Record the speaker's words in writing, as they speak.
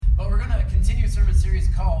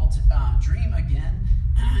called Dream Again.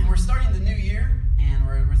 We're starting the new year, and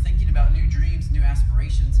we're thinking about new dreams, new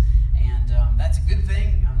aspirations, and that's a good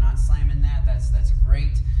thing. I'm not slamming that. That's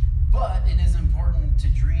great. But it is important to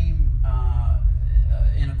dream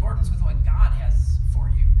in accordance with what God has for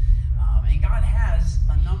you. And God has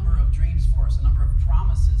a number of dreams for us, a number of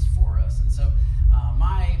promises for us. And so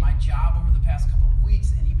my job over the past couple of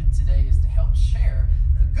weeks, and even today, is to help share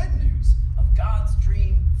the good news of God's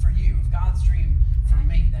dream for you, of God's dream for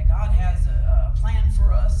me, that God has a plan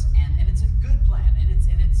for us, and it's a good plan, and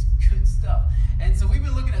it's good stuff. And so we've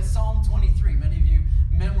been looking at Psalm 23. Many of you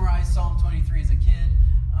memorized Psalm 23 as a kid,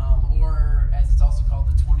 or as it's also called,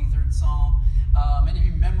 the 23rd Psalm. Many of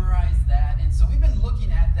you memorized that, and so we've been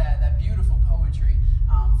looking at that beautiful poetry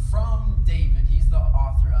from David. He's the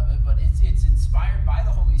author of it, but it's inspired by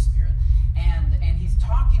the Holy Spirit, and he's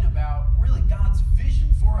talking about really God's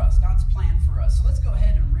vision for us, God's plan for us. So let's go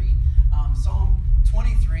ahead and read Psalm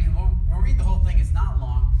 23. We'll read the whole thing. It's not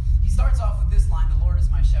long. He starts off with this line: "The Lord is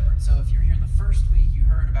my shepherd." So if you're here the first week, you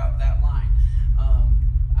heard about that line.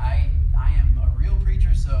 I am a real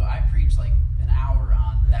preacher, so I preached like an hour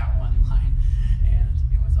on that one line, and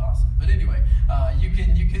it was awesome. But anyway, you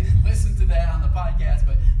can listen to that on the podcast.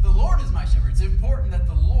 But the Lord is my shepherd. It's important that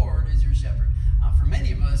the Lord is your shepherd. For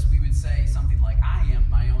many of us, we would say something like, "I am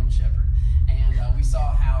my own shepherd." And we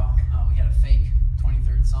saw how we had a fake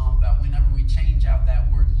 23rd Psalm about whenever we change out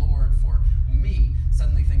that word Lord for me,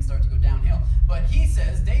 suddenly things start to go downhill. But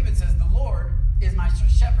David says, "The Lord is my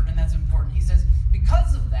shepherd," and that's important. He says,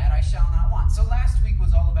 "Because of that, I shall not want." So last week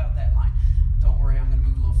was all about that line. Don't worry, I'm going to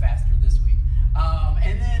move a little faster this week.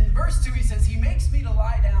 And then verse 2, he says, "He makes me to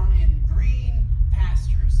lie down in green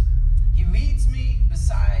pastures. He leads me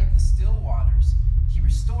beside the still waters. He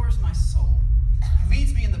restores my soul. He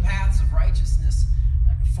leads me in the paths of righteousness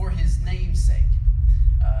for his name's sake.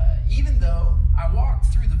 Even though I walk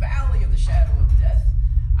through the valley of the shadow of death,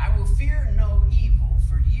 I will fear no evil,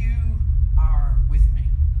 for you are with me.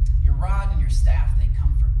 Your rod and your staff, they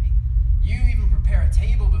comfort me. You even prepare a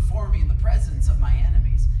table before me in the presence of my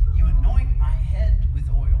enemies. You anoint my head with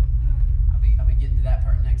oil." I'll be getting to that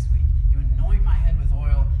part next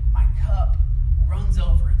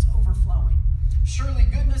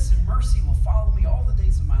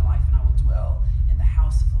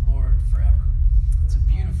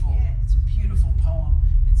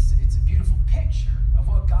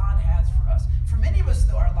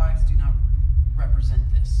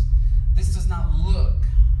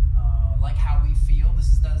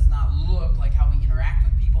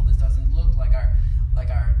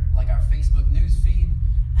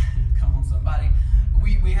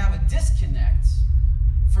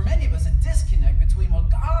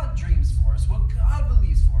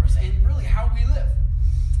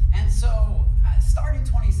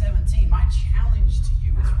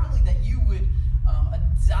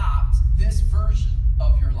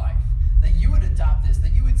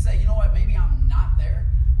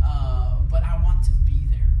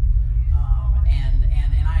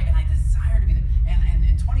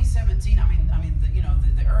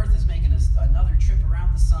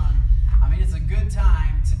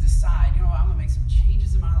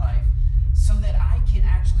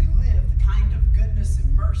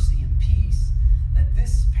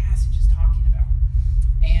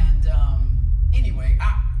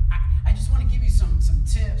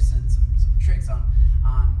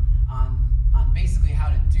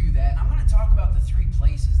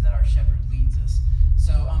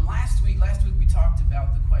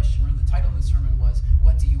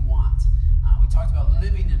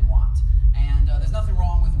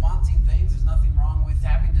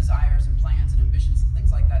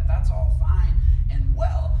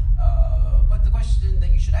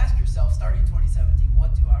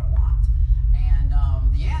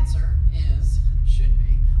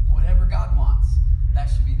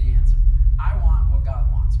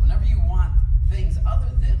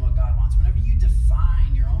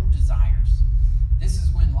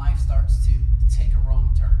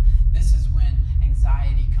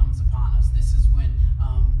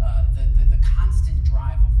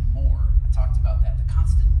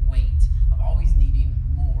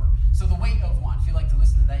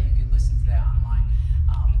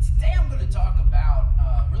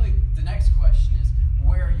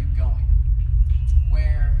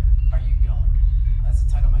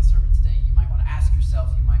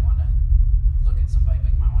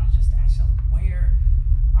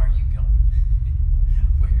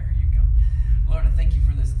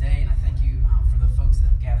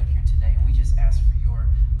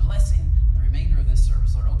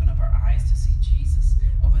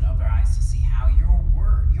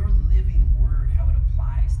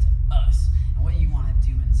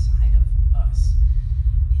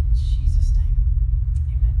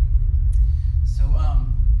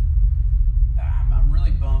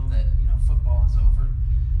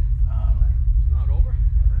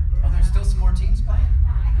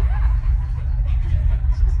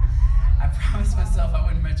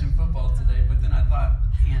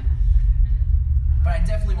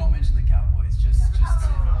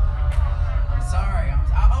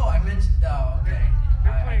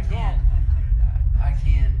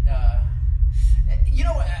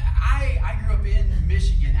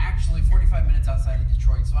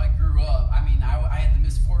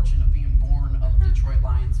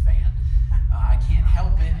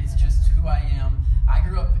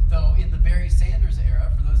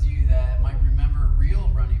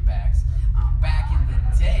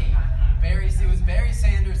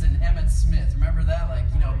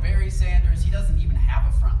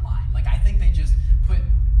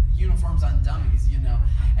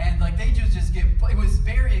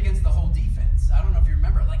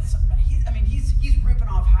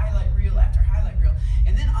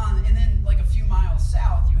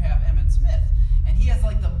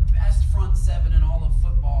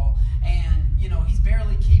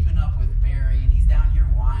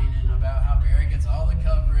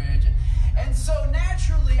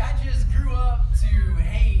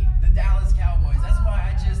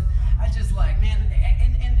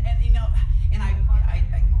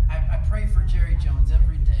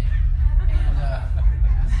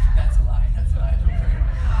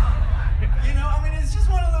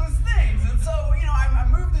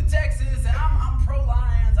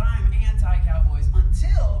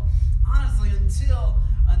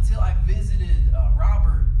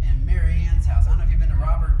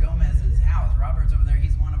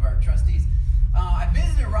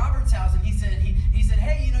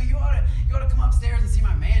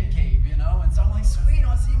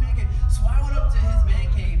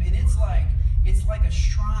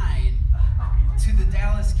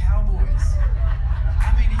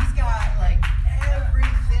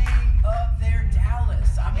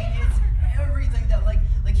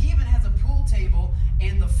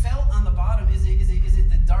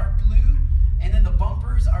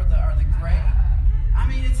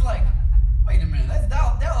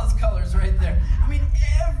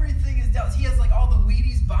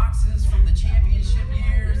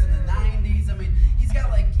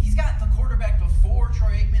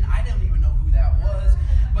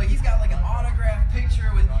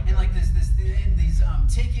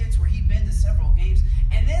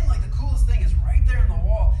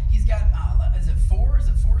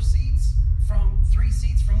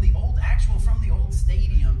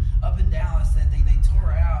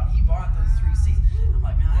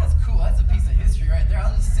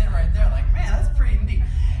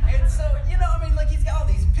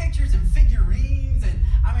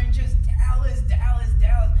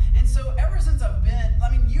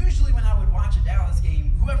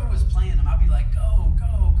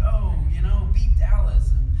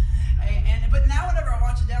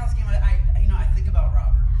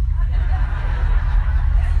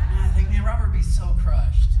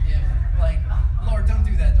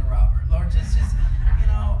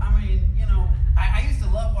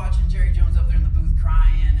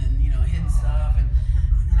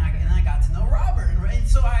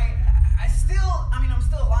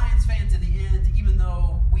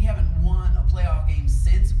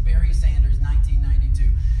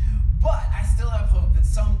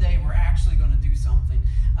someday we're actually going to do something.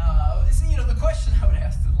 So, the question I would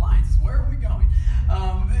ask to the Lions is, where are we going?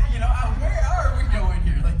 Where are we going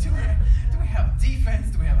here? Like, do we have defense?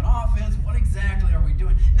 Do we have an offense? What exactly are we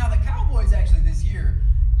doing? Now, the Cowboys actually this year,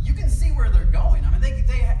 you can see where they're going. I mean,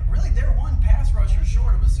 they're one pass rusher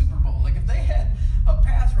short of a Super Bowl. Like, if they had a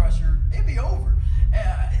pass rusher, it'd be over.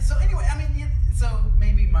 So anyway, I mean, so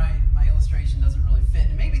maybe my illustration doesn't really fit,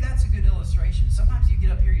 and maybe that's a good illustration. Sometimes you get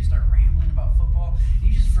up here, you start rambling about football, and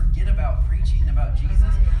you just forget about preaching about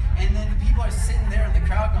Jesus, and then people are sitting there in the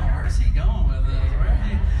crowd going, where's he going with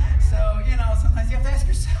this? So, sometimes you have to ask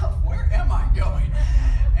yourself, where am I going?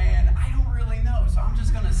 And I don't really know, so I'm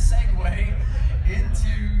just going to segue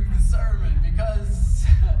into the sermon, because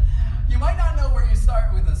you might not know where you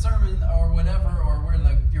start with a sermon or whatever, or where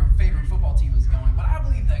your favorite football team is going, but I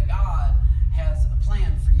believe that God has a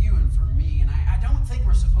plan for you and for me, and I don't think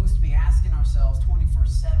we're supposed to be asking ourselves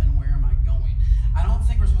 24/7, where am I going? I don't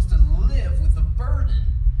think we're supposed to live with the burden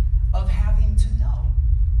of having to know,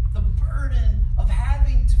 the burden of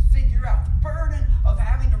having to figure out, the burden of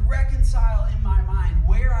having to reconcile in my mind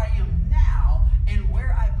where I am now and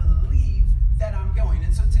where I believe that I'm going.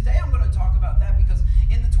 And so today I'm going to talk about that, because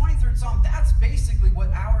in the 23rd Psalm, that's basically what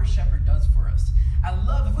our shepherd does for us. I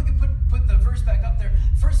love, if we could put the verse back up there.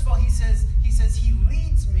 First of all, he says he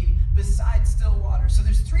leads me beside still waters. So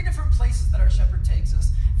there's three different places that our shepherd takes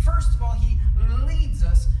us. First of all, he leads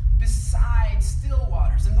us beside still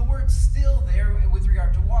waters. And the word still there with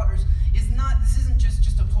regard to waters this isn't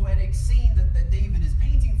just a poetic scene that David is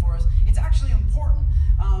painting for us. It's actually important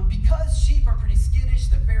because sheep are pretty skittish.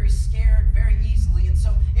 They're very scared very easily. And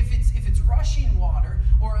so if it's rushing water,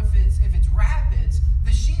 or if it's rapids,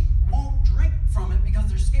 the sheep won't drink from it because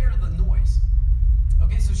they're scared of the noise.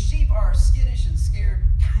 Okay, so sheep are skittish and scared,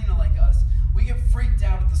 kind of like us. We get freaked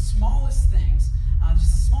out at the smallest things,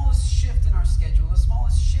 just the smallest shift in our schedule, the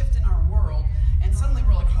smallest shift in our world, and suddenly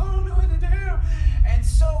we're like, oh, I don't know what to do. And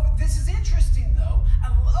so this is interesting, though. I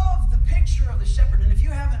love the picture of the shepherd, and if you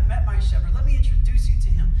haven't met my shepherd, let me introduce you to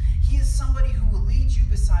him. He is somebody who will lead you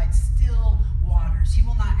beside still waters. He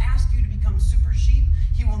will not ask you to become super sheep.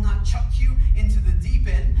 He will not chuck you into the deep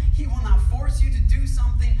end. He will not force you to do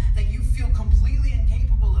something that you feel completely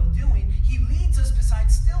incapable of doing. He leads us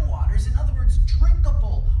beside still waters. In other words,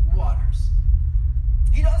 drinkable waters.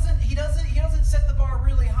 He doesn't set the bar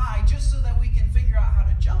really high just so that we can figure out how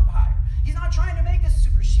to jump higher. He's not trying to make us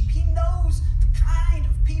super sheep. He knows the kind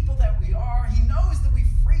of people that we are. He knows that we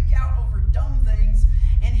freak out over dumb things.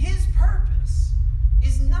 And his purpose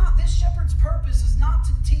this shepherd's purpose is not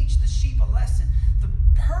to teach the sheep a lesson. The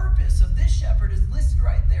purpose of this shepherd is listed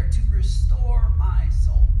right there, to restore my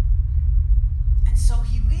soul. And so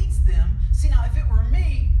he leads them. See, now, if it were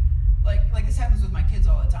me, like this happens with my kids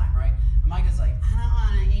all the time, right? Micah's like, I don't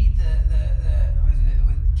want to eat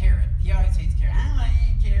with carrot. He always hates carrot. I don't want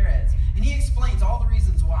to eat carrots. And he explains all the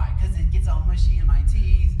reasons why, because it gets all mushy in my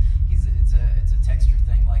teeth. It's a texture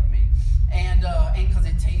thing like me. And because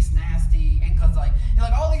it tastes nasty, and because like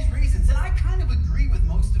all these reasons. And I kind of agree with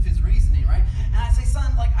most of his reasoning, right? And I say,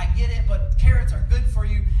 son, I get it, but carrots are good for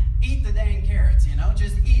you. Eat the dang carrots,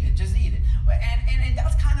 just eat it. And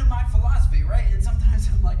that's kind of my philosophy, right? And sometimes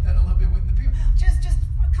I'm like that a little bit with the people. Just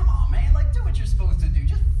come on, man, do what you're supposed to do.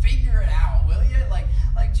 Just figure it out, will you?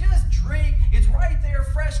 Just drink. It's right there,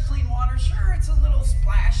 fresh, clean water. Sure, it's a little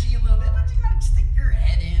splashy a little bit, but stick your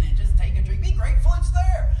head in and just take a drink. Be grateful it's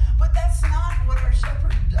there. But that's not what our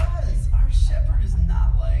shepherd does. Our shepherd is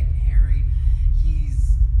not like Harry.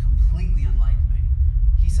 He's completely unlike me.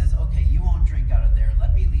 He says, okay, you won't drink out of there.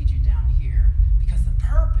 Let me lead you down here. Because the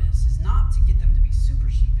purpose is not to get them to be super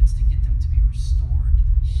sheep. It's to get them to be restored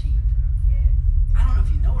sheep. I don't know if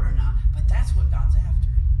you know it or not, but that's what God's after.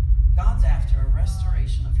 God's after a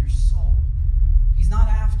restoration of your soul. He's not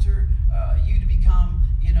after you to become,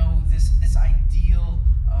 this ideal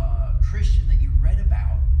Christian that you read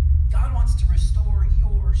about. God wants to restore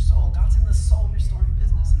your soul. God's in the soul restoring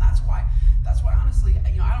business, and that's why honestly,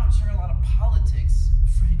 I don't share a lot of politics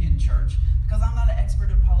in church, because I'm not an expert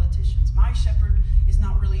in politicians. My shepherd is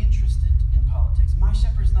not really interested in politics. My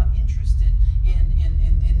shepherd is not interested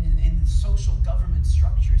in social government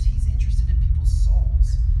structures. He's interested in people's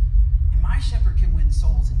souls. And my shepherd can win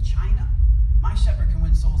souls in China. My shepherd can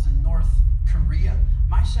win souls in North Korea.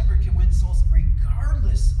 My shepherd can win souls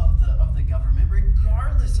regardless of the government,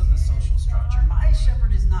 regardless of the social structure. My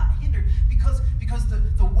shepherd is not hindered because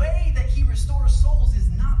the way that he restores souls is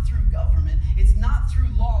not through government. It's not through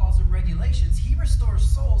laws and regulations. He restores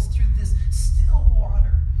souls through this still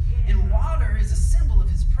water. And water is a symbol of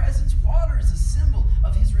his presence. Water is a symbol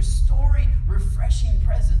of his restoring, refreshing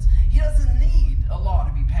presence. He doesn't need a law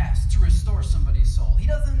to be passed to restore somebody's soul. He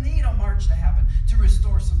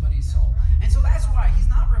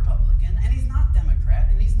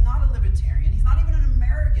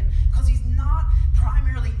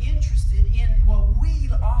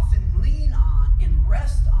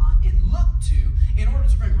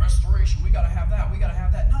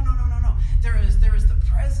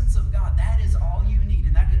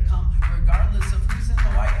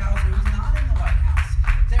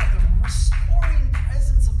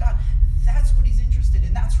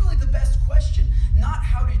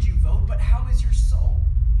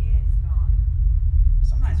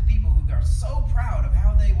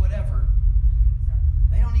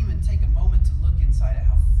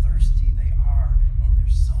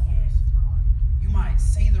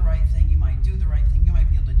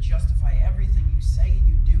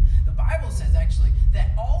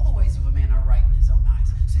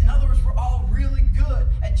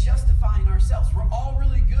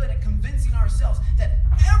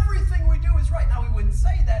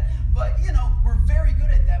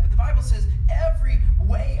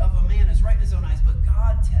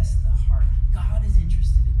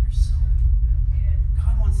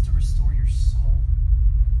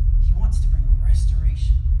wants to bring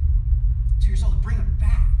restoration to your soul, to bring it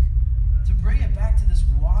back to this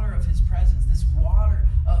water of his presence, this water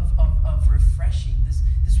of refreshing, this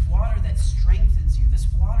water that strengthens you, this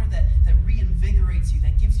water that reinvigorates you,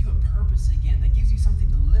 that gives you a purpose again, that gives you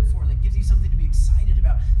something to live for, that gives you something to be excited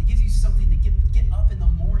about, that gives you something to get up in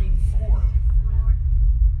the morning for.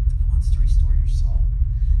 He wants to restore your soul.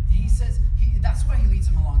 And he says, that's why he leads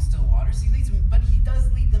them along still waters. He leads them, but he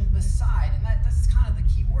does lead them beside, and that's kind of the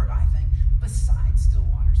key word, I think, beside still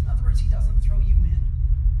waters. In other words, he doesn't throw you in.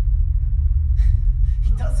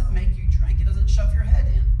 He doesn't make you drink. He doesn't shove your head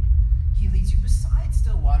in. He leads you beside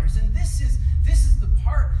still waters. And this is the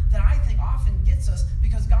part that I think often gets us,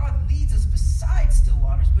 because God leads us beside still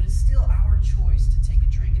waters, but it's still our choice to take a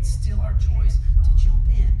drink. It's still our choice to jump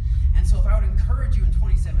in. And so if I would encourage you in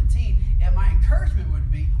 2017, my encouragement would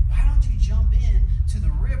be, why don't you jump in to the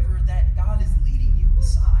river that God is leading you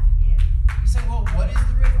beside? You say, well, what is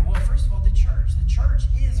the river? Well, first of all, the church. The church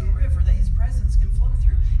is a river that his presence can flow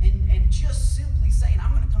through. And just simply saying,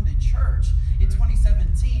 I'm going to come to church in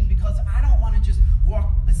 2017 because I don't want to just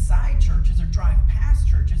walk beside churches or drive past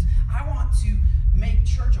churches. I want to make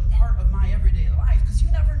church a part of my everyday life, because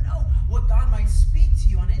you never know what God might speak to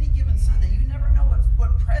you on any given Sunday. You never know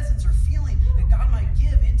what presence or feeling that God might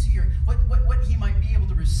give into your, what he might be able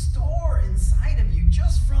to restore inside of you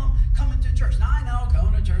just from coming to church. Now, I know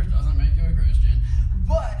coming to church doesn't make you a Christian,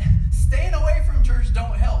 but staying away from church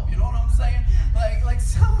don't help. You know what I'm saying? Like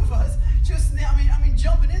some of us just, I mean,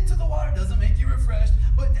 jumping into the water doesn't make you refreshed,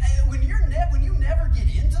 but when you never get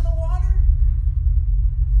into the water,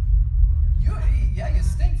 you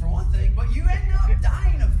stink for one thing, but you end up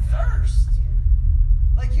dying of thirst.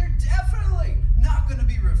 Like, you're definitely not going to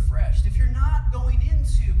be refreshed if you're not going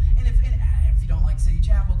into, and if you don't like City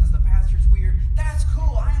Chapel because the pastor's weird, that's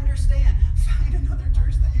cool, I understand. Find another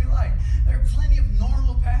church that you like. There are plenty of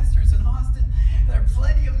normal pastors in Austin. There are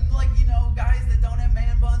plenty of, guys that don't have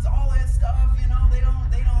man buns, all that stuff, they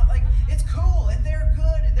don't, like, it's cool, and they're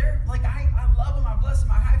good, and they're, like, I love them, I bless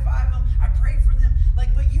them, I high-five them, I pray for them,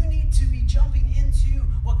 but you need to be jumping into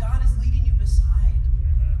what God is leading you beside.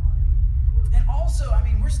 And also,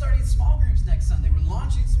 we're starting small groups next Sunday. We're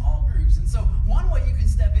launching small groups. And so one way you can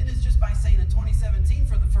step in is just by saying in 2017,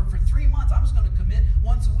 for 3 months, I'm just going to commit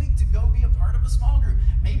once a week to go be a part of a small group.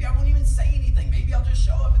 Maybe I won't even say anything. Maybe I'll just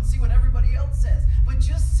show up and see what everybody else says. But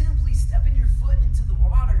just simply stepping your foot into the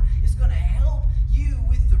water is going to help you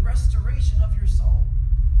with the restoration of your soul.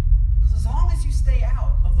 Because as long as you stay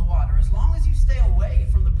out of the water, as long as you stay away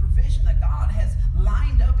from the provision that God has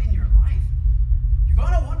lined up in your life, you're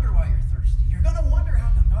going to wonder why you're thirsty. You're going to wonder,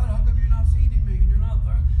 how come you're not feeding me and you're not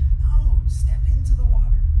thirsty? No, step into the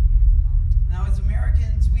water. Now, as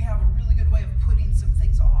Americans, we have a really good way of putting some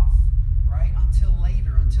things off, right? Until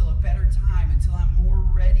later, until a better time, until I'm more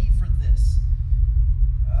ready for this.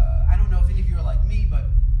 I don't know if any of you are like me, but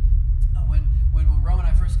when Ro and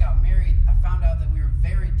I first got married, I found out that we were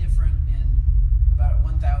very different in about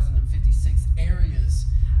 1,056 areas.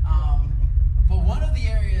 But one of the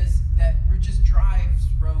areas that just drives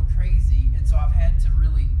Ro crazy, and so I've had to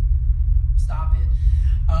really stop it,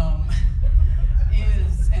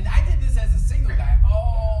 is, and I did this as a single guy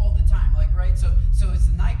all the time, right? So it's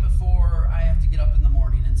the night before I have to get up in the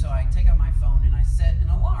morning, and so I take out my phone and I set an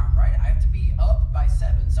alarm, right? I have to be up by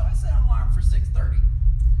 7, so I set an alarm for 6:30,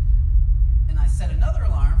 and I set another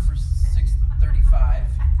alarm for 6:35.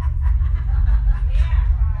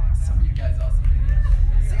 Some of you guys also do that.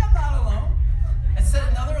 See, I'm not alone. I set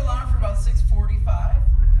another alarm for about 6:45.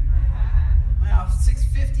 Now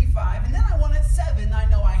 6:55, and then I one at 7. I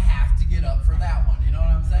know I have to get up for that one. You know what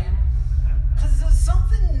I'm saying? Because there's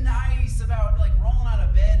something nice about rolling out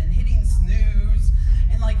of bed and hitting snooze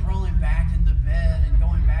and rolling back into bed and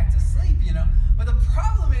going back to sleep. But the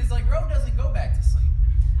problem is Ro doesn't go back to sleep.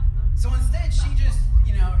 So instead, she just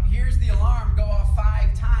hears the alarm go off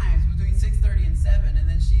 5 times between 6:30 and 7, and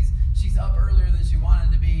then she's up earlier than she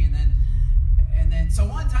wanted to be, and then so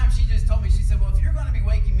one time she just told me, she said, well, if you're going to be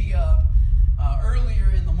waking me up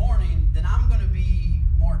earlier in the morning, then I'm going to be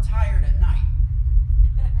more tired at night.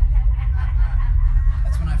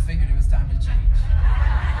 That's when I figured it was time to change.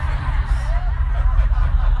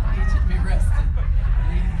 I need you to be rested.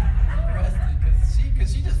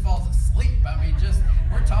 Because she just falls asleep.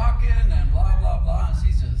 We're talking and blah, blah, blah, and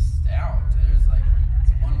she's just out. It's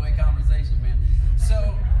a one-way conversation, man.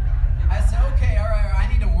 So I said, okay, all right, I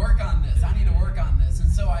need to work on this.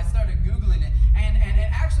 And so I started Googling it. And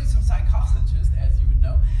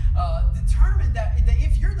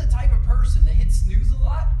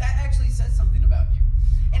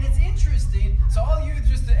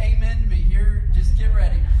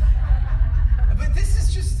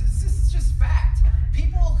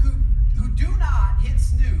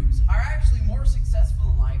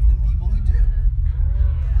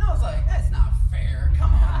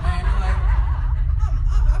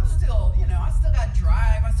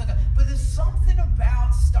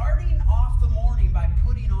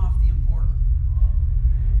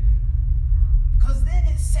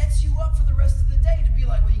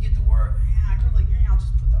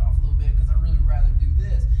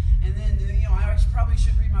probably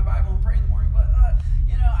should read my Bible and pray in the morning, but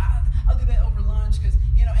I'll do that over lunch because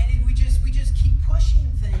and we just keep pushing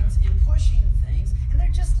things, and they're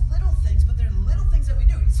just little things, but they're little things that we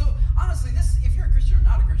do. So honestly, if you're a Christian or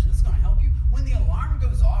not a Christian, this is going to help you. When the alarm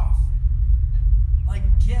goes off, like,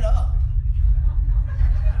 get up.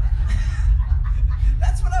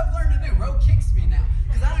 That's what I've learned to do. Ro kicks me now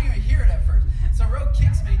because I don't even hear it at first. So Ro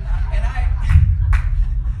kicks me, and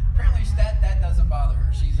apparently that doesn't bother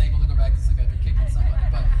her. She's able to go back to sleep after kicking somebody,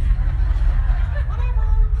 but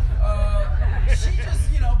she just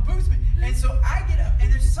boosts me. And so I get up,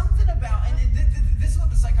 and there's something about, and this is what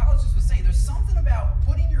the psychologist was saying, there's something about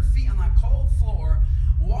putting your feet on that cold floor,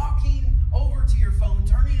 walking over to your phone,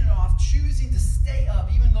 turning it off, choosing to stay up,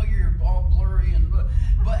 even though you're all blurry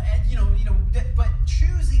but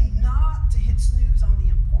choosing not to hit snooze on the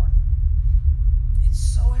important. It's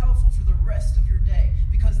so helpful for the rest of your day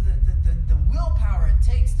because the willpower it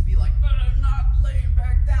takes to be like, but I'm not laying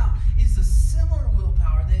back down, is a similar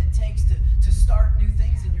willpower that it takes to start new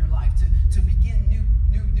things in your life, to begin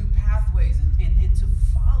new pathways and to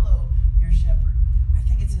follow your shepherd. I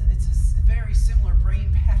think it's a very similar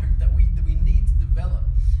brain pattern that we need to develop.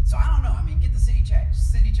 So I don't know. I mean, get the City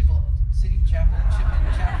Chapel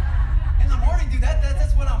in the morning, dude.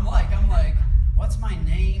 That's what I'm like. I'm like, what's my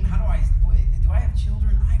name? Do I have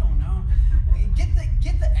children? I don't know.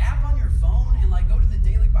 Get the app on your phone and like go to the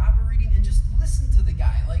daily Bible reading and just listen to the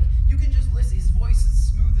guy. Like, you can just listen. His voice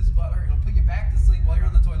is smooth as butter. It'll put you back to sleep while you're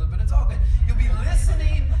on the toilet, but it's all good. You'll be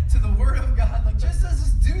listening to the Word of God. Like, just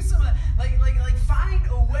do some like find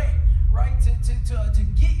a way, right, to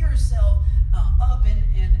get yourself up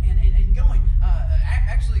and going.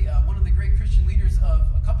 Actually, one of the great Christian leaders of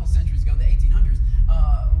a couple centuries ago, the 1800s,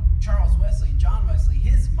 Charles Wesley, John Wesley,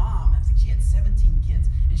 his mom, I think she had 17 kids,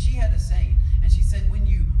 and she had a saying, and she said, when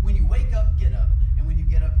you wake up, get up, and when you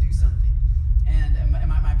get up, do something. And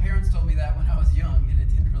my parents told me that when I was young, and it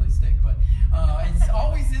didn't really stick, but it's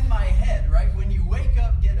always in my head, right? When you wake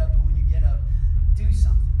up, get up, and when you get up, do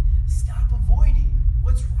something. Stop avoiding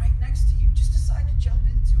what's right next to you. Just decide to jump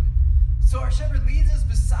into it. So our shepherd leads us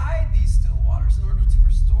beside these still waters in order to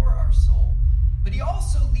restore our soul. But he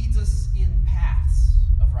also leads us in paths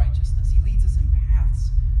of righteousness. He leads us in paths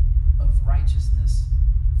of righteousness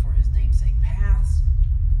for his name's sake. Paths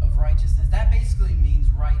of righteousness. That basically means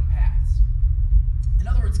right paths. In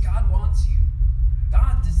other words, God wants you.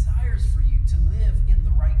 God desires for you to live in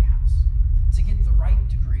the right house, to get the right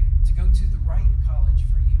degree, to go to the right college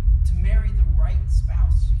for you, to marry the right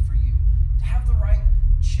spouse for you, to have the right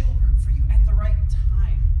children for you at the right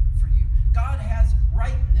time for you. God has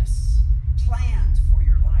rightness planned for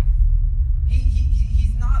your life.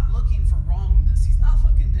 He's not looking for wrongness. He's not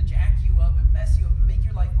looking to jack you up and mess you up and make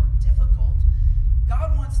your life more difficult.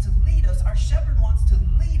 God wants to lead us. Our shepherd wants to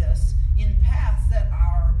lead us in paths that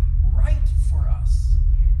are right for us.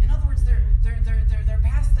 In other words, they're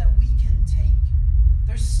paths that we can take.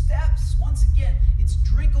 There's steps. Once again, it's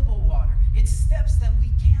drinkable water. It's steps that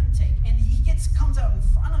we can take. And he comes out in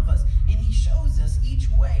front of us, and he shows us each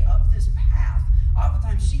way up this path.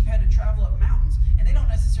 Oftentimes, sheep had to travel up mountains, and they don't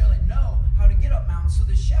necessarily know how to get up mountains. So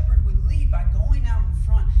the shepherd would lead by going out in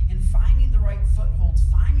front and finding the right footholds,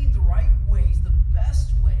 finding the right ways, the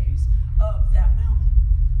best ways up that mountain.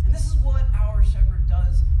 And this is what our shepherd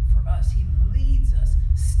does for us. He leads us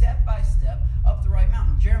step by step up the right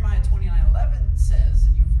mountain. Jeremiah 29:11 says,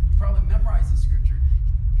 and you've probably memorized the scripture,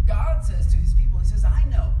 God says to his people, he says, I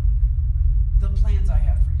know the plans I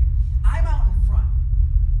have for you. I'm out in front.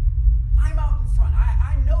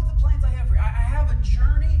 I know the plans I have for you. I have a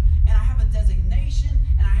journey, and I have a designation,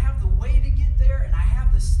 and I have the way to get there, and I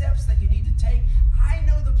have the steps that you need to take. I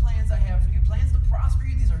know the plans I have for you, plans to prosper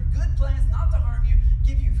you. These are good plans, not to harm you,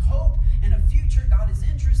 give you hope and a future. God is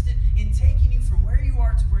interested in taking you from where you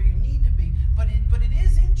are to where you need to be. But it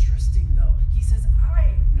is interesting, though. He says,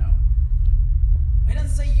 I know. He doesn't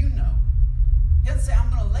say you know. He doesn't say, I'm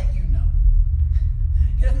going to let you know.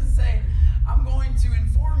 He doesn't say, I'm going to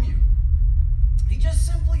inform you. He just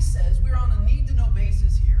simply says, we're on a need-to-know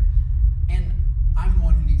basis here, and I'm the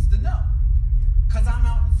one who needs to know, because I'm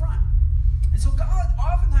out in front. And so God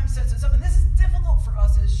oftentimes sets us up, and this is difficult for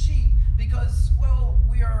us as sheep, because, well,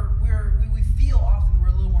 we feel often that we're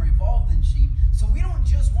a little more evolved than sheep, so we don't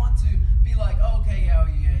just want to be like, okay, yeah,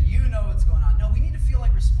 you know what's going on. No, we need to feel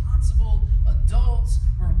like responsible adults,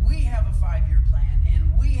 where we have a 5-year plan,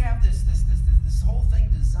 and we have this whole thing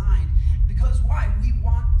designed, because why? We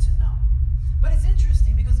want to know. But it's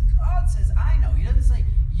interesting because God says, I know. He doesn't say,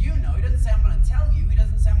 you know. He doesn't say, I'm going to tell you. He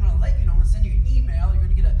doesn't say, I'm going to let you know. I'm going to send you an email. You're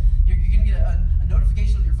going to get a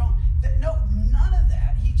notification on your phone. No, none of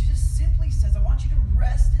that. He just simply says, I want you to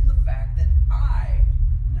rest in the fact that I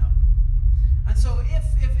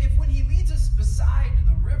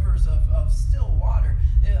of still water.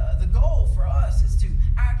 The goal for us is to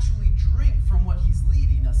actually drink from what he's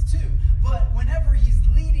leading us to. But whenever he's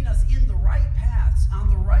leading us in the right paths, on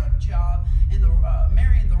the right job, in the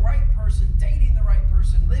marrying the right person, dating the right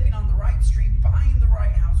person, living on the right street, buying the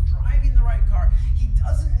right house, driving the right car, he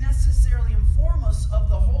doesn't necessarily inform us of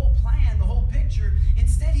the whole plan, the whole picture.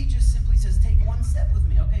 Instead, he just simply says, take one step with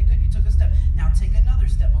me. Okay, good, you took a step. Now take another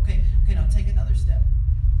step. Okay, now take another step.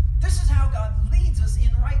 This is how God leads us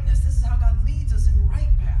in rightness. This is how God leads us in right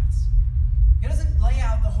paths. He doesn't lay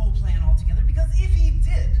out the whole plan altogether, because if he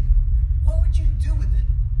did, what would you do with it?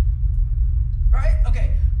 Right?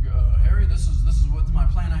 Okay, Harry, this is what's my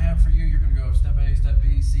plan I have for you. You're going to go step A, step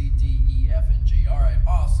B, C, D, E, F, and G. All right,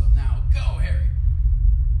 awesome. Now go, Harry.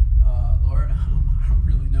 Lord, I don't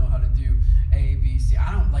really know how to do A, B, C.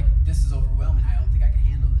 This is overwhelming. I don't think I can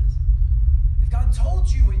handle this. If God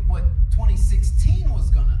told you what 2016 was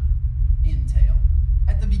going to entail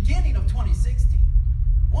at the beginning of 2016,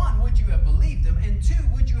 one, would you have believed him? And two,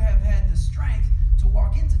 would you have had the strength to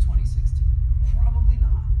walk into 2016? Probably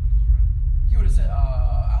not. You would have said,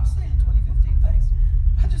 I'll stay in 2015, thanks.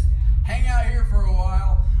 I'll just hang out here for a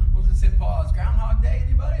while. We'll just hit pause. Groundhog Day,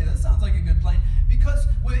 anybody? That sounds like a good plan. Because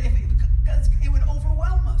it would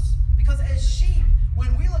overwhelm us. Because as sheep,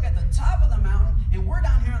 when we look at the top of the mountain and we're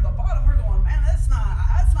down here at the bottom, we're going, man, that's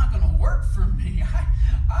not going to work for me.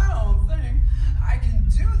 I don't think I can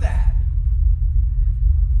do that.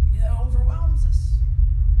 It overwhelms us.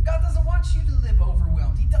 God doesn't want you to live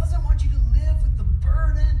overwhelmed. He doesn't want you to live with the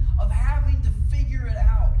burden of having to figure it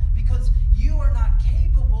out, because you are not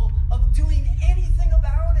capable of doing anything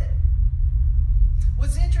about it.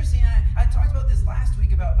 What's interesting, I talked about this last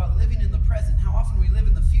week about living in the present, how often we live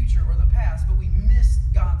in the future or the past, but we miss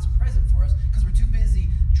God's present for us because we're too busy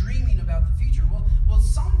dreaming about the future. Well,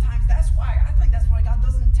 sometimes I think that's why God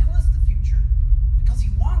doesn't tell us the future, because he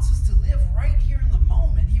wants us to live right here in the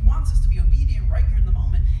moment. He wants us to be obedient right here in the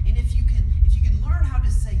moment. And if you can learn how to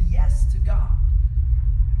say yes to God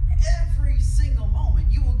every single moment,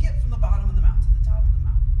 you will get from the bottom of the mountain to the top of the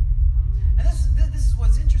mountain. And this is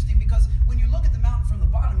what's interesting, because when you look at the mountain from the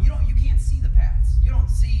bottom, you can't see the paths. You don't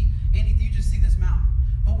see anything, you just see this mountain.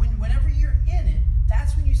 But whenever you're in it,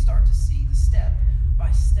 that's when you start to see the step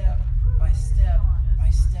by step by step by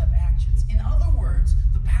step actions. In other words,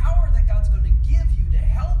 the power that God's going to give you to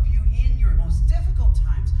help you in your most difficult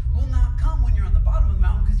times will not come when you're on the bottom of the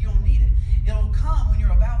mountain, because you don't need it. It'll come when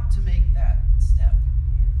you're about to make that step.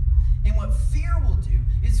 And what fear will do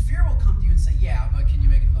is fear will come to you and say, yeah, but can you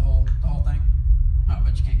make it to the whole thing? No,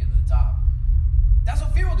 but you can't get to the top. That's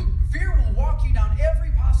what fear will do. Fear will walk you down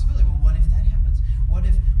every possibility. Well, what if that happens? What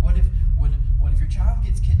if your child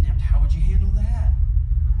gets kidnapped? How would you handle that?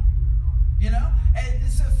 You know? And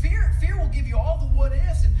so fear will give you all the what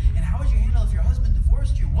ifs, and how would you handle if your husband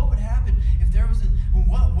divorced you? What would happen if there was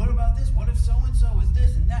what about this? What if so-and-so is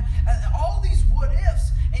this and that? All these what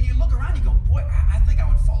ifs, and you look around and you go, boy, I think I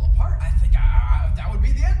would fall apart. I think that would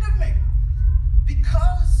be the end of me.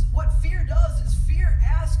 Because what fear does is fear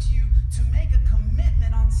asks you to make a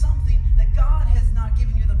commitment on something that God has not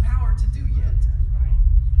given you the power to do yet.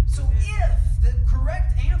 So if the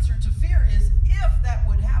correct answer to fear is, if that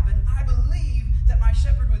would happen, I believe that my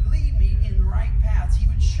shepherd would lead me in right paths. He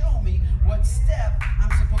would show me what step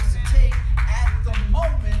I'm supposed to take at the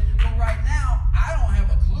moment. But right now, I don't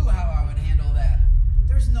have a clue how I would handle that.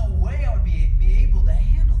 There's no way I would be able to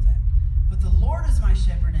handle that. But the Lord is my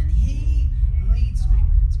shepherd, and he leads me.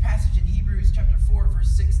 This passage in Hebrews chapter 4,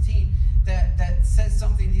 verse 16, that says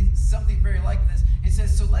something very like this. It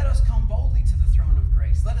says, so let us come boldly to the throne of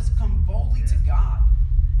grace. Let us come boldly to God.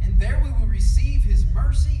 And there we will receive his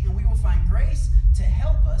mercy, and we will find grace to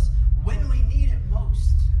help us when we need it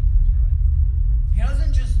most. He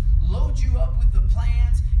doesn't just load you up with the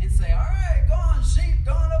plans and say, all right, go on, sheep,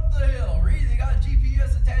 going up the hill. Read, you got a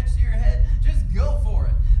GPS attached to your head. Just go for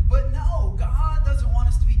it. But no, God doesn't want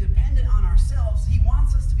us to be dependent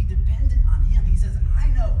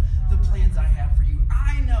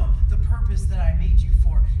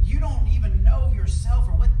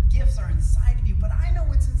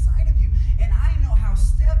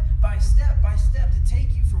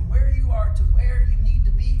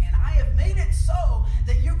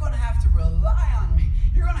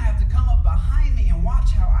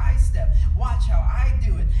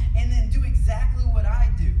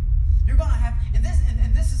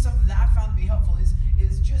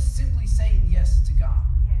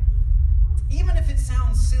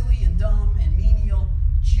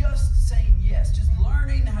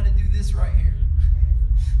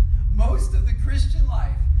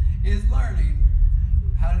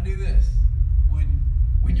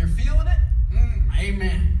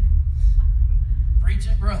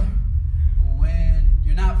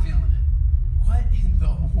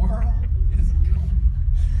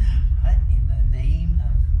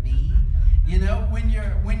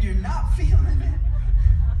when you're not feeling it,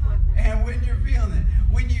 and when you're feeling it.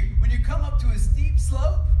 When you come up to a steep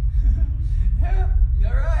slope, yeah,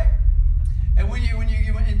 all right. And when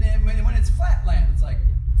it's flat land, it's like,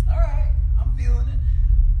 all right, I'm feeling it.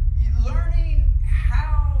 Learning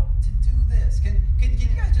how to do this. Can you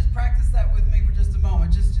guys just practice that with me for just a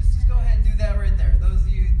moment? Just go ahead and do that right there. Those of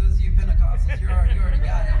you Pentecostals, you already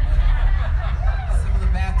got it. Some of the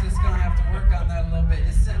Baptists are gonna have to work on that a little bit.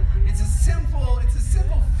 It's a simple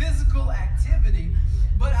physical activity,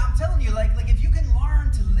 but I'm telling you, like if you can learn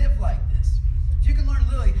to live like this, if you can learn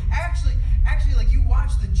to live actually, like you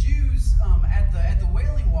watch the Jews at the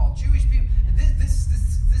Wailing Wall, Jewish people.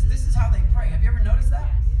 This is how they pray. Have you ever noticed that?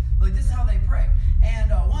 Like this is how they pray.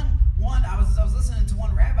 And I was listening to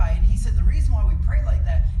one rabbi, and he said the reason why we pray like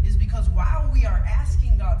that is because while we are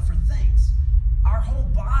asking God for things, our whole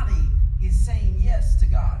body is saying yes to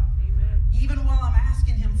God. Amen. Even while I'm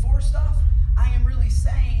asking Him for stuff, I am really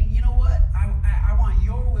saying, you know what? I want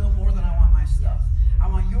Your will more than I want my stuff. I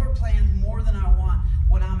want Your plan more than I want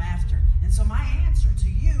what I'm after. And so my answer to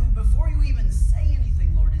you, before you even say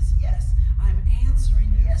anything, Lord, is yes. I'm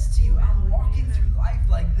answering yes to You. I'm walking through life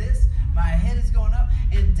like this. My head is going up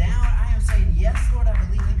and down. I am saying, yes, Lord, I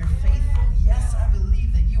believe that You're faithful. Yes, I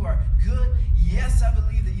believe that You are good. Yes, I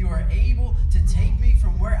believe that You are able to take me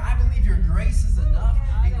from where I believe Your grace is enough.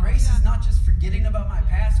 And grace is not just forgetting about my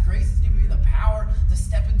past. Grace is giving me the power to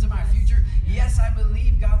step into my future. Yes, I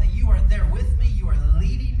believe, God, that You are there with me. You are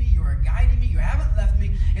leading me. You are guiding me. You haven't left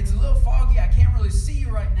me. It's a little foggy. I can't really see You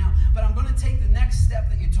right now. But I'm going to take the next step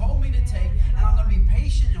that You told me to take. And I'm going to be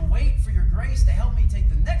patient and wait for Your grace to help me take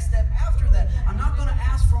the next step after that. I'm not going to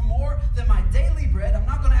ask for more than my daily bread. I'm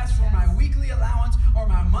not going to ask for my weekly allowance or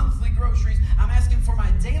my monthly groceries. I'm asking for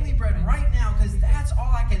my daily bread right now because that's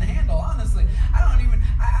all I can handle, honestly.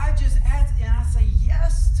 I just ask and I say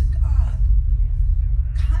yes to God.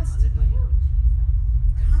 Constantly.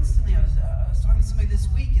 I was talking to somebody this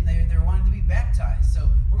week and they were wanting to be baptized. So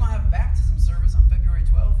we're going to have a baptism service on February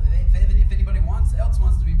 12th. If anybody else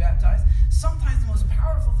wants to be baptized. Sometimes the most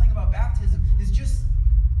powerful thing about baptism is just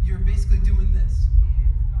you're basically doing this.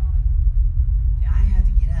 I had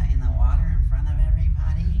to get out in the water in front of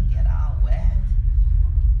everybody and get all wet.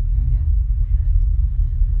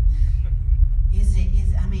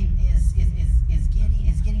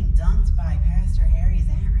 Is getting dunked by Pastor Harry, is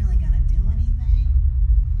that really going to do anything?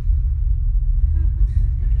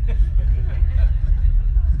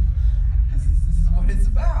 This is what it's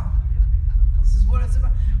about. This is what it's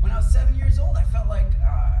about. When I was 7 years old, I felt like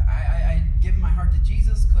I had given my heart to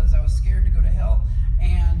Jesus because I was scared to go to hell.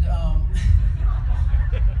 And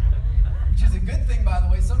which is a good thing, by the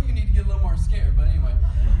way. Some of you need to get a little more scared, but anyway.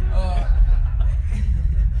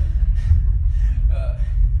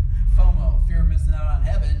 FOMO, fear of missing out on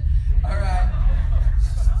heaven. All right.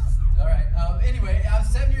 Anyway, I was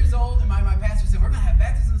 7 years old, and my pastor said, we're going to have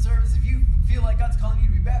baptism service. If you feel like God's calling you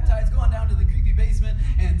to be baptized, go on down to the creepy basement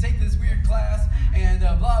and take this weird class, and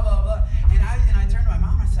blah, blah, blah. And I turned to my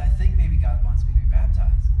mom and I said, I think maybe God wants me to be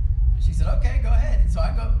baptized. And she said, okay, go ahead. And so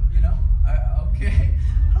I go, okay.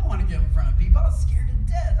 I don't want to get in front of people. I was scared to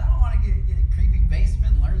death. I don't want to get in a creepy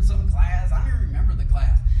basement and learn some class. I don't even remember the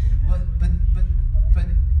class. But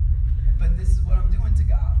this is what I'm doing to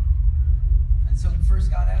God. And so first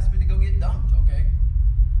God asked me to go get dunked, okay?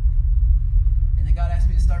 And then God asked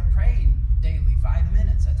me to start praying daily, 5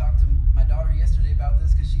 minutes. I talked to my daughter yesterday about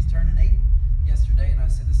this because she's turning 8 yesterday, and I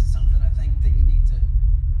said, this is something I think that you need to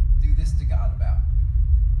do this to God about.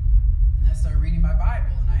 And I started reading my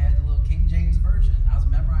Bible, and I had the little King James Version, and I was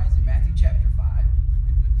memorizing Matthew chapter 5.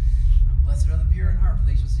 Blessed are the pure in heart, for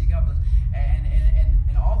they shall see God.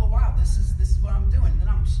 And all the while, this is what I'm doing. And then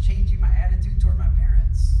I'm changing my attitude toward my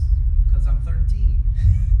parents because I'm 13,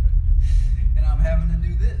 and I'm having to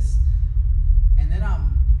do this. And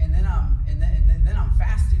then I'm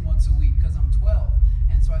fasting once a week because I'm 12,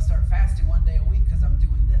 and so I start fasting one day a week because I'm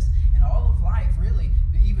doing this. And all of life, really,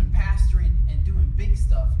 even pastoring and doing big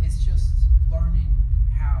stuff, is just learning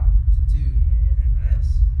how to do this.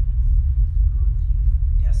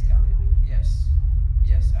 Yes, God.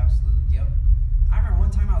 Yes, absolutely. Yep. I remember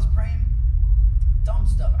one time I was praying, dumb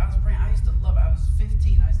stuff. I was praying. I used to love it. I was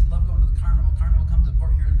 15. I used to love going to the carnival. Carnival comes to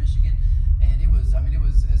Port Huron, Michigan, and it was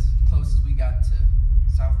as close as we got to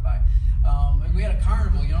South by. We had a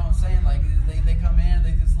carnival, you know what I'm saying? Like they come in,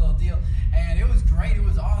 they do this little deal, and it was great. It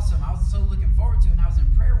was awesome. I was so looking forward to it. And I was in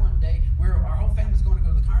prayer one day where our whole family was going to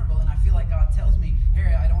go to the carnival, and I feel like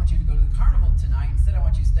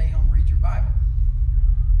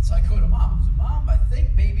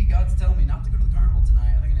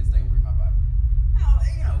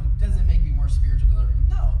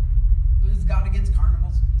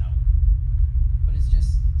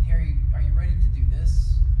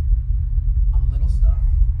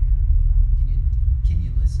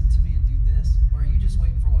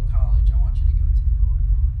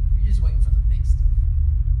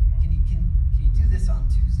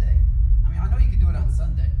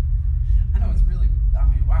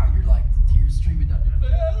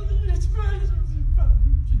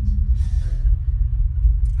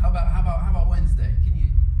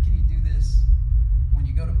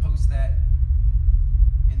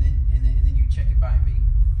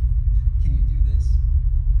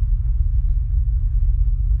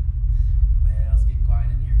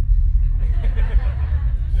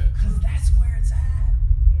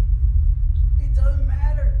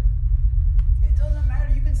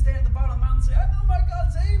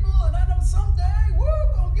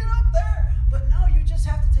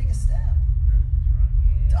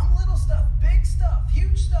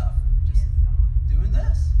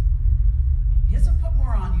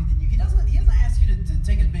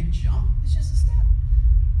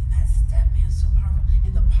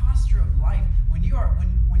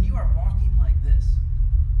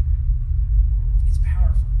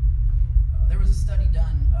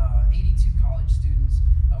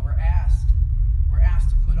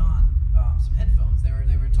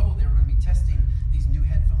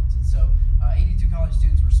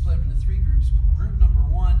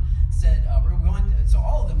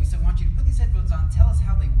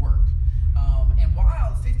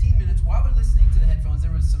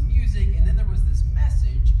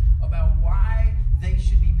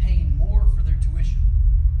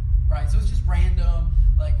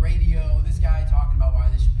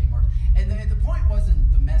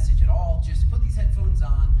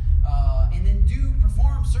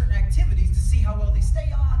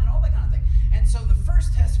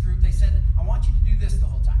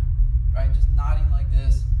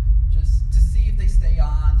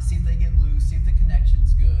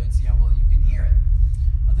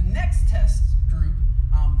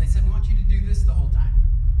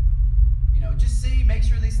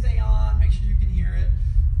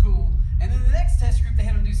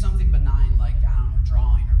something benign like, I don't know,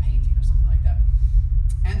 drawing or painting or something like that.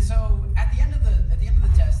 And so at the end of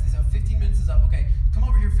the test, they said 15 minutes is up. Okay, come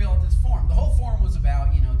over here, fill out this form. The whole form was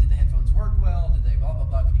about, did the headphones work well? Did they blah blah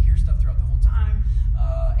blah? Could you hear stuff throughout the whole time?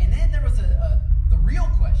 And then there was the real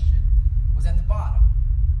question was at the bottom,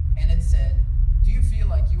 and it said, do you feel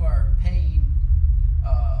like you are paying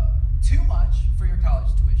too much for your college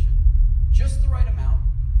tuition, just the right amount,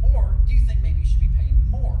 or do you think maybe you should be paying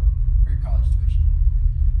more for your college tuition?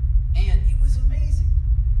 And it was amazing.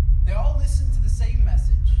 They all listened to the same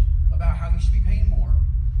message about how you should be paying more.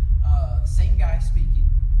 The same guy speaking,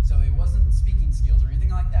 so it wasn't speaking skills or anything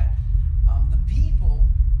like that. The people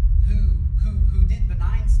who did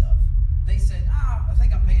benign stuff, they said, I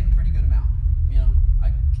think I'm paying a pretty good amount.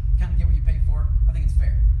 I kind of get what you pay for. I think it's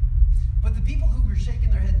fair. But the people who were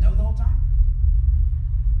shaking their head no the whole time,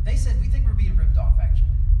 they said, we think we're being ripped off,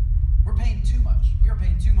 actually. We're paying too much. We are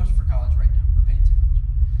paying too much for college right now. We're paying too much.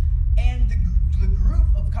 And the group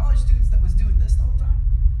of college students that was doing this the whole time,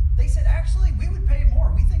 they said, actually, we would pay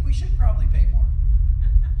more. We think we should probably pay more.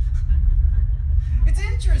 It's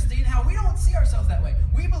interesting how we don't see ourselves that way.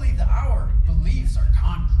 We believe that our beliefs are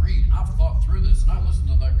concrete, and I've thought through this, and I listened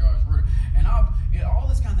to that guy's word, and I've, all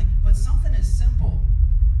this kind of thing. But something as simple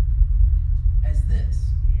as this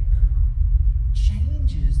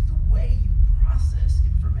changes the way you process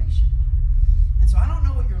information. And so I don't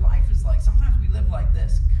know what your life is like. Sometimes we live like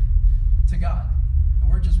this to God, and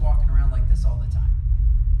we're just walking around like this all the time.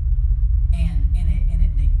 And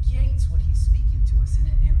it negates what he's speaking to us.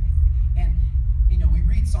 And we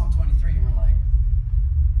read Psalm 23 and we're like,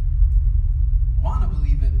 want to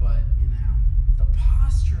believe it, but the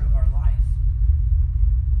posture of our life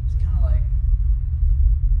is kind of like,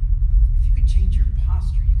 if you could change your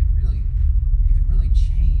posture, you could really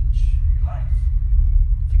change your life.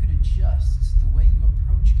 If you could adjust the way you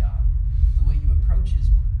approach God, the way you approach his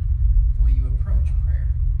word, the way you approach prayer,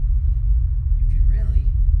 you could really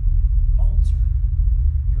alter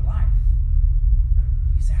your life.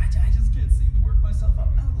 You say, I just can't seem to work myself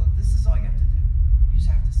up. No, look, this is all you have to do. You just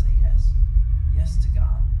have to say yes. Yes to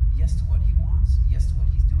God. Yes to what he wants. Yes to what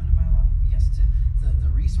he's doing in my life. Yes to the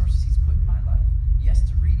resources he's put in my life. Yes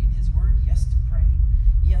to reading his word. Yes to praying.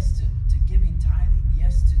 Yes to giving tithing.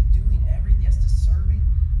 Yes to doing everything. Yes to serving.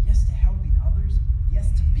 Yes to helping others.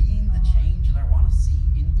 Yes to being the change that I want to see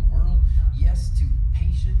in the world. Yes to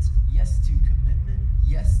patience. Yes to commitment.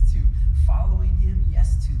 Yes to following him.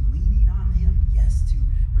 Yes to leaning on him. Yes to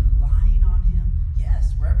relying on him.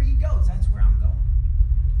 Yes, wherever he goes, that's where I'm going.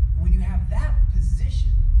 When you have that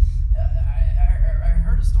position, I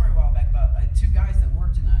heard a story a while back about two guys that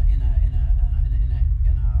worked in a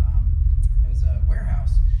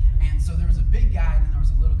warehouse, and so there was a big guy and then there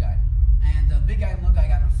was a little guy, and the big guy and the little guy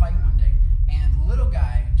got in a fight one day, and the little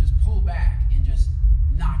guy just pulled back and just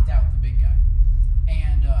knocked out the big guy,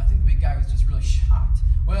 and I think the big guy was just really shocked.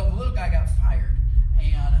 Well, the little guy got fired,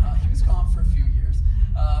 and he was gone for a few years.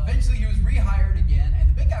 Eventually he was rehired again, and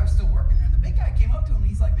the big guy was still working there, and the big guy came up to him and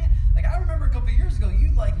he's like, man, I remember a couple of years ago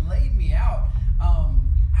you laid me out.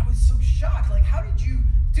 I was so shocked. How did you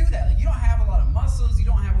do that? You don't have a lot of muscles, you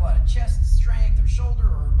don't have a lot of chest strength or shoulder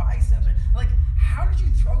or biceps. How did you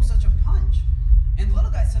throw such a punch? And the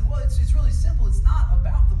little guy said, well, it's really simple. It's not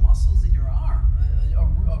about the muscles in your arm.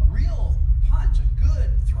 A real punch, a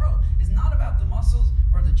good throw, is not about the muscles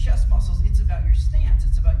or the chest muscles. It's about your stance.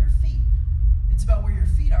 It's about your feet. It's about where your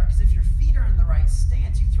feet are. Because if your feet are in the right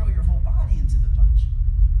stance, you throw your whole body into the punch.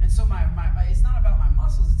 And so my it's not about my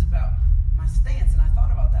muscles. It's about my stance. And I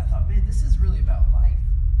thought about that. I thought, man, this is really about life.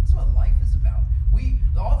 This is what life is about.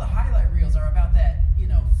 All the highlight reels are about that,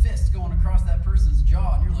 fist going across that person's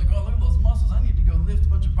jaw, and you're like, oh, look at those muscles. I need to go lift a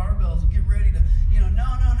bunch of barbells and get ready to, no.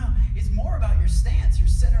 It's more about your stance, your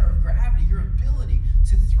center of gravity, your ability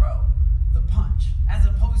to throw the punch, as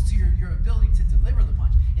opposed to your ability to deliver the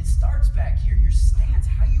punch. It starts back here, your stance,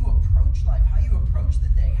 how you approach life, how you approach the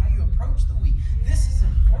day, how you approach the week. This is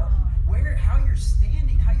important. How you're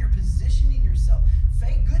standing, how you're positioning yourself.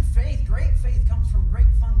 Good faith, great faith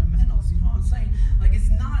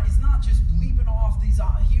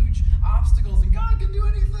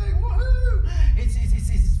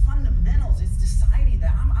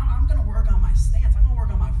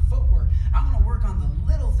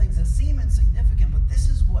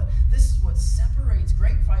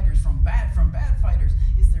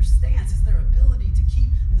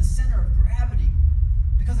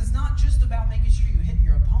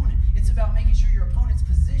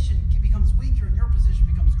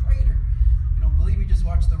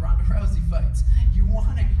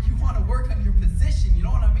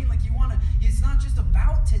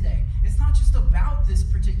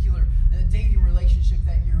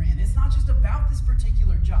this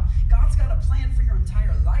particular job. God's got a plan for your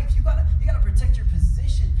entire life. You gotta protect your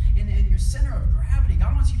position and your center of gravity.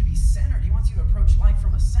 God wants you to be centered. He wants you to approach life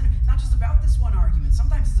from a center. It's not just about this one argument.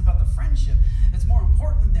 Sometimes it's about the friendship. It's more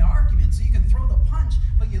important than the argument. So you can throw the punch,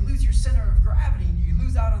 but you lose your center of gravity and you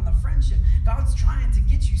lose out on the friendship. God's trying to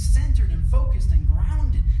get you centered and focused and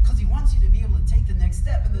grounded because he wants you to be able to take the next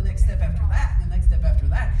step and the next step after that and the next step after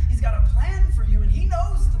that. He's got a plan for you and he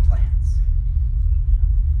knows the plans.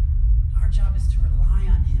 Our job is to rely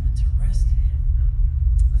on him and to rest in him.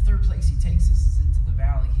 The third place he takes us is into the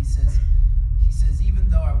valley. He says, even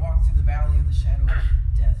though I walk through the valley of the shadow of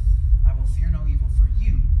death, I will fear no evil, for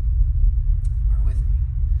you are with me.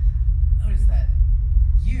 Notice that.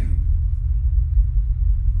 You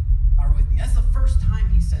are with me. That's the first time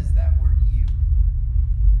he says that word, you.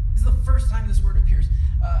 This is the first time this word appears.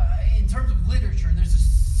 In terms of literature, there's a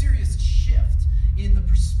serious shift in the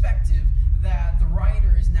perspective that the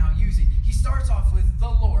writer is now using. He starts off with the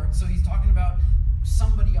Lord, so he's talking about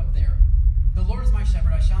somebody up there. The Lord is my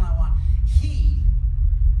shepherd, I shall not want. He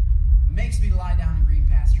makes me to lie down in green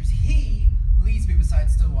pastures. He leads me beside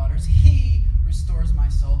still waters. He restores my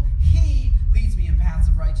soul. He leads me in paths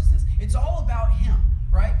of righteousness. It's all about him,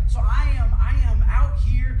 right? So I am out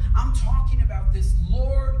here. I'm talking about this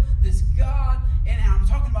Lord, this God, and I'm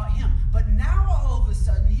talking about him. But now all of a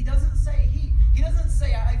sudden, he doesn't say he. He doesn't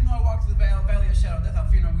say, even though I walk through the valley of shadow of death,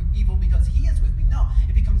 I'll fear no evil because he is with me. No,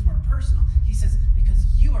 it becomes more personal. He says, because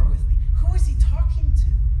you are with me. Who is he talking to?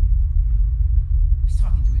 He's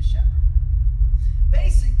talking to his shepherd.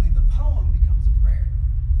 Basically, the poem becomes a prayer.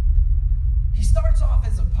 He starts off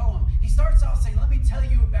as a poem. He starts off saying, let me tell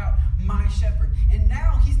you about my shepherd. And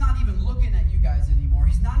now he's not even looking at you guys anymore.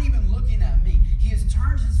 He's not even looking at me. He has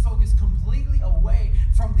turned his focus completely away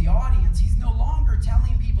from the audience. He's no longer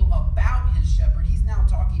telling people about his shepherd. He's now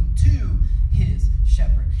talking to his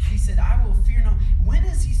shepherd. He said, I will fear no. When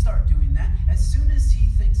does he start doing that? As soon as he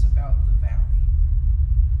thinks about the valley.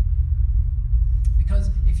 Because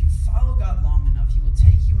if you follow God long enough, he will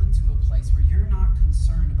take you into a place where you're not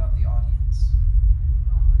concerned about the audience.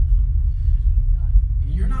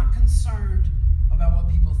 And you're not concerned about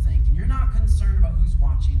what people think. And you're not concerned about who's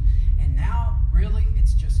watching. And now, really,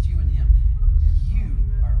 it's just you and him. You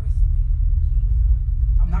are with me.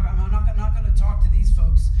 I'm not going to talk to these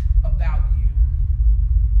folks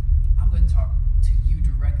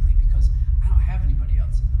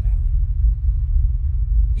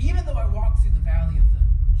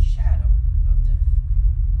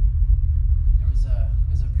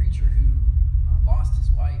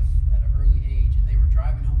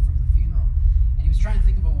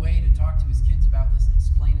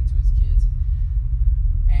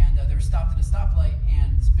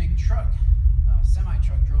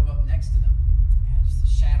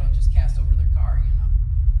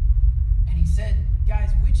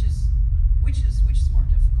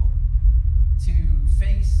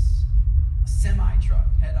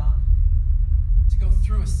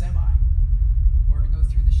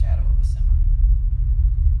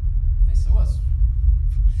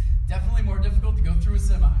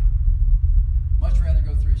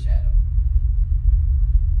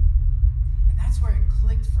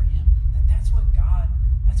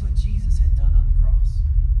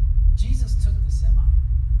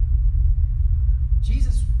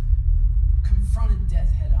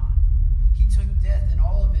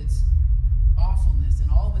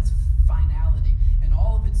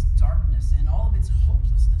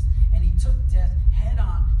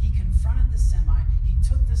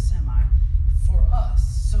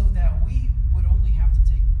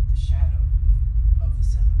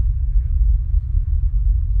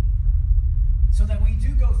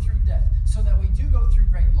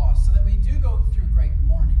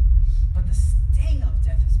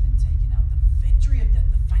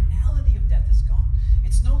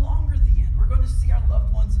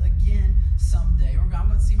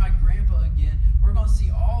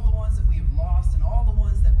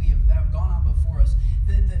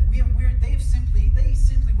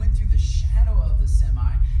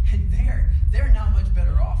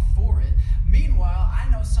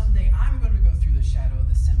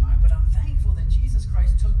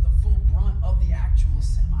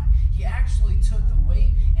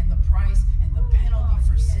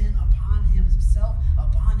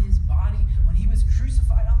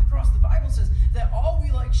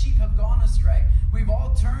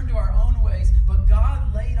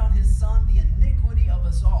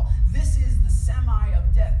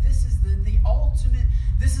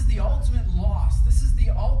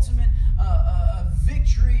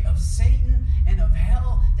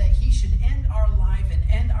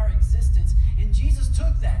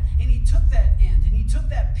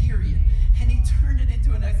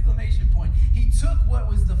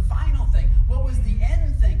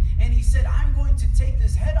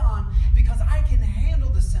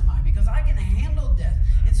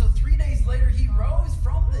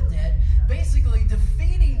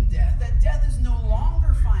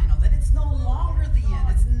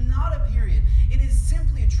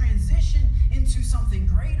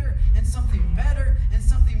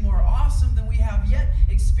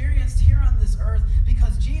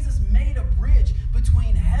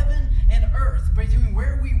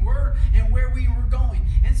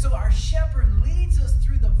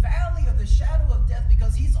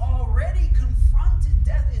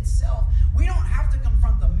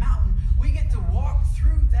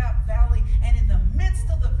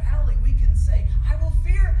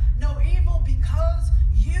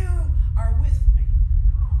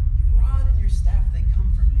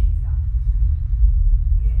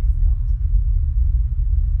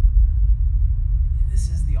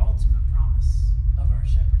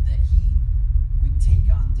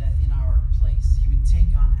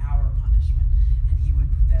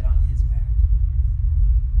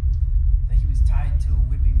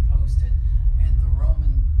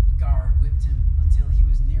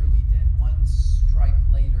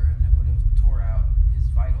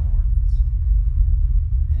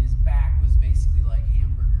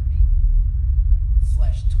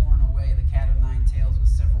flesh torn away, the cat of nine tails with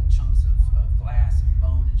several chunks of glass and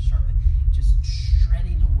bone and sharp, just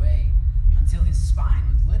shredding away until his spine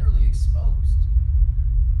was literally exposed.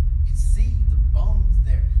 You could see the bones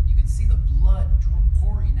there. You could see the blood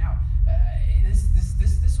pouring out.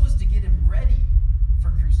 This was to get him ready for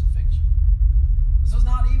crucifixion. This was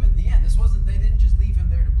not even the end. They didn't just leave him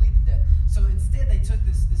there to bleed to death. So instead they took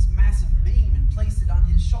this massive beam and placed it on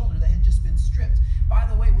his shoulder that had just been stripped. By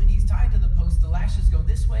the way, when he's tied to the post, the lashes go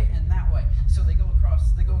this way and that way. So they go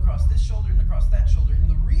across this shoulder and across that shoulder. And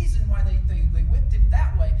the reason why they whipped him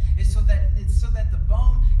that way is so that the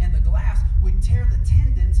bone and the glass would tear the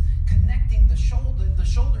tendons connecting the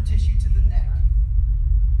shoulder tissue to the neck.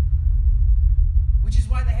 Which is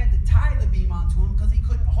why they had to tie the beam onto him, because he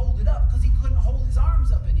couldn't hold it up, because he couldn't hold his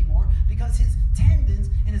arms up anymore, because his tendons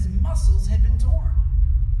and his muscles had been torn.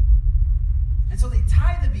 And so they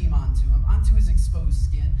tie the beam onto him, onto his exposed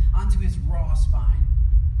skin, onto his raw spine,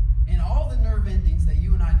 and all the nerve endings that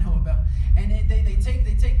you and I know about. And they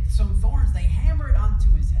take some thorns, they hammer it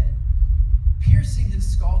onto his head, piercing his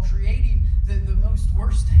skull, creating the most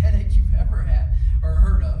worst headache you've ever had or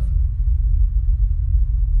heard of.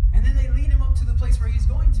 And then they lead him up to the place where he's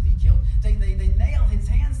going to be killed. They nail his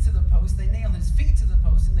hands to the post, they nail his feet to the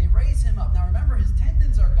post, and they raise him up. Now remember, his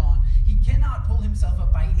tendons are gone. He cannot pull himself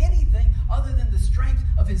up by anything other than the strength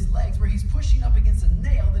of his legs, where he's pushing up against a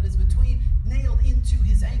nail that is nailed into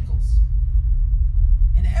his ankles.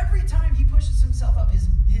 And every time he pushes himself up,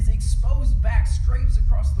 his exposed back scrapes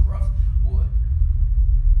across the rough wood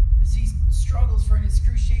as he struggles for an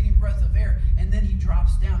excruciating breath of air, and then he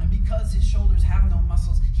drops down. And because his shoulders have no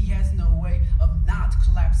muscles, he has no way of not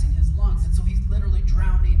collapsing his lungs, and so he's literally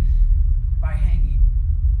drowning by hanging.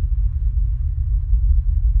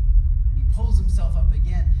 And he pulls himself up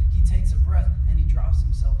again, he takes a breath, and he drops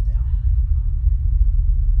himself down.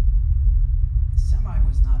 The semi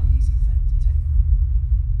was not an easy thing to take.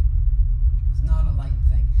 It was not a light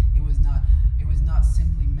thing. It was not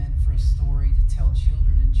simply meant for a story to tell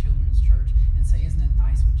children in children's church and say, isn't